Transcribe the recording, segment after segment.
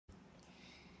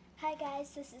Hi guys,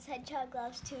 this is Hedgehog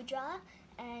Loves to Draw,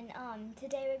 and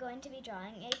today we're going to be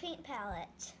drawing a paint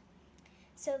palette.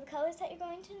 So the colors that you're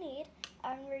going to need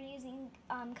are, we're using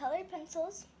colored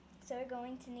pencils, so we're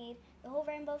going to need the whole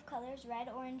rainbow of colors, red,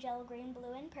 orange, yellow, green,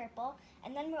 blue, and purple,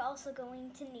 and then we're also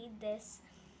going to need this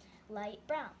light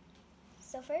brown.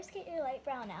 So first get your light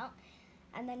brown out,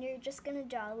 and then you're just going to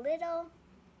draw a little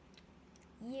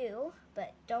U,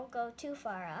 but don't go too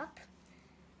far up,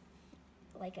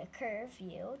 like a curve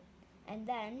U, and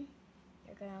then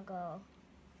you're gonna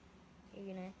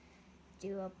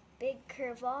do a big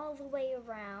curve all the way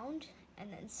around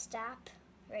and then stop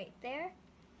right there,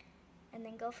 and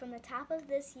then go from the top of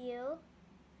this U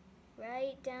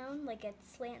right down like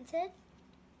it's slanted,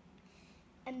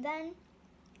 and then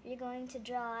you're going to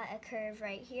draw a curve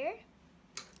right here,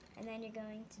 and then you're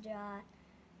going to draw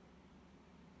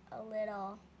a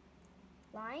little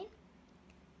line,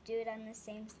 do it on the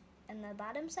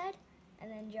bottom side, and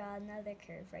then draw another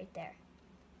curve right there.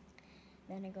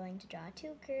 Then you're going to draw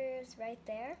two curves right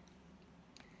there.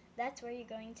 That's where you're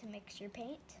going to mix your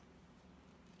paint,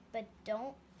 but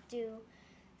don't do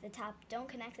the top, don't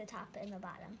connect the top and the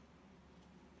bottom.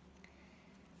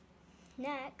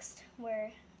 Next,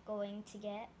 we're going to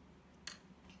get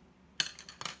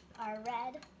our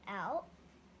red out,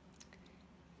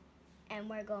 and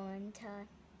we're going to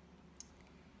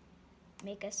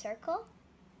make a circle,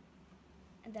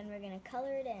 and then we're going to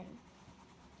color it in.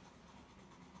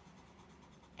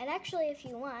 And actually, if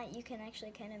you want, you can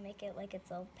actually kind of make it like it's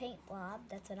a paint blob.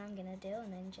 That's what I'm going to do,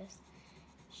 and then just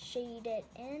shade it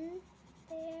in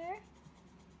there.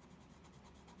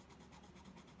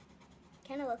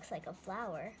 Kind of looks like a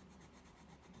flower,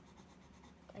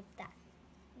 like that.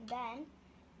 Then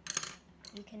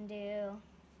you can do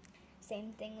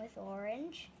same thing with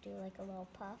orange. Do like a little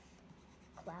puff,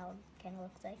 cloud, kind of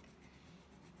looks like.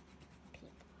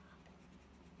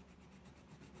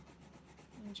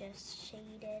 And just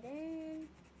shade it in.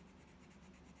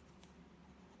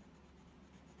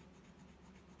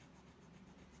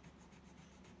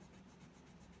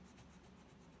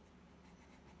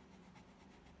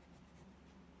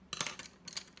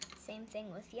 Same thing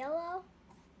with yellow.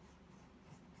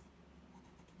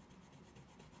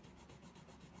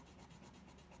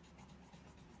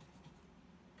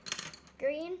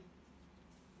 Green.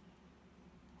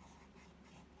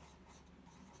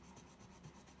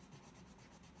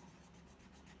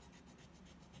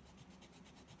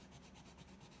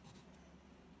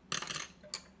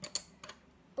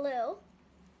 Blue.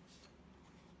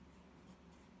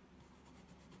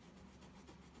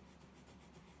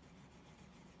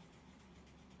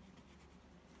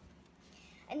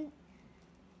 And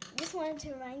just wanted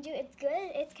to remind you, it's good.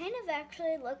 It kind of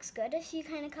actually looks good if you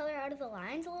kind of color out of the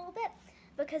lines a little bit,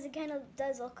 because it kind of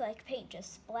does look like paint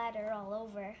just splattered all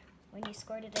over when you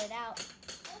squirted it out.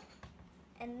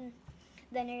 And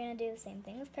then you're going to do the same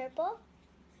thing with purple.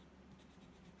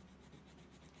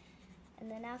 And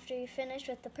then after you finish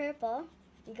with the purple,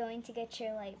 you're going to get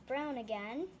your light brown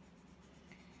again,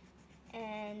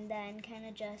 and then kind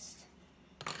of just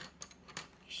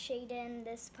shade in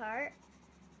this part.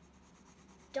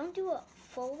 Don't do it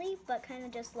fully, but kind of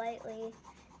just lightly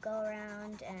go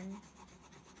around, and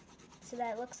so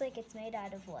that it looks like it's made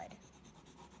out of wood.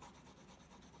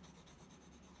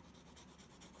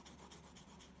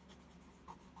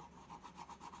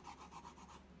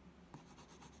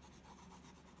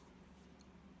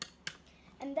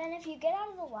 And then if you get out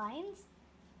of the lines,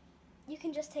 you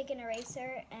can just take an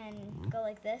eraser and go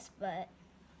like this, but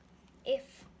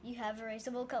if you have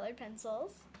erasable colored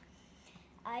pencils,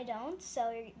 I don't,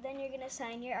 so then you're going to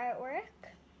sign your artwork.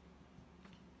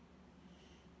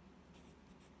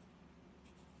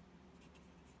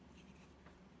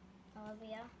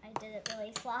 Olivia, I did it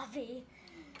really sloppy,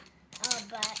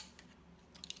 but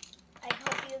I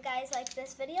hope you guys like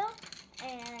this video,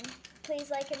 and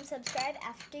please like and subscribe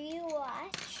after you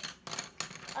watch.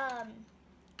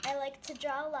 I like to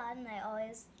draw a lot, and I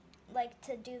always like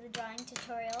to do the drawing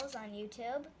tutorials on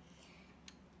YouTube.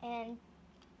 And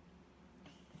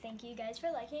thank you guys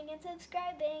for liking and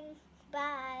subscribing.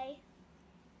 Bye.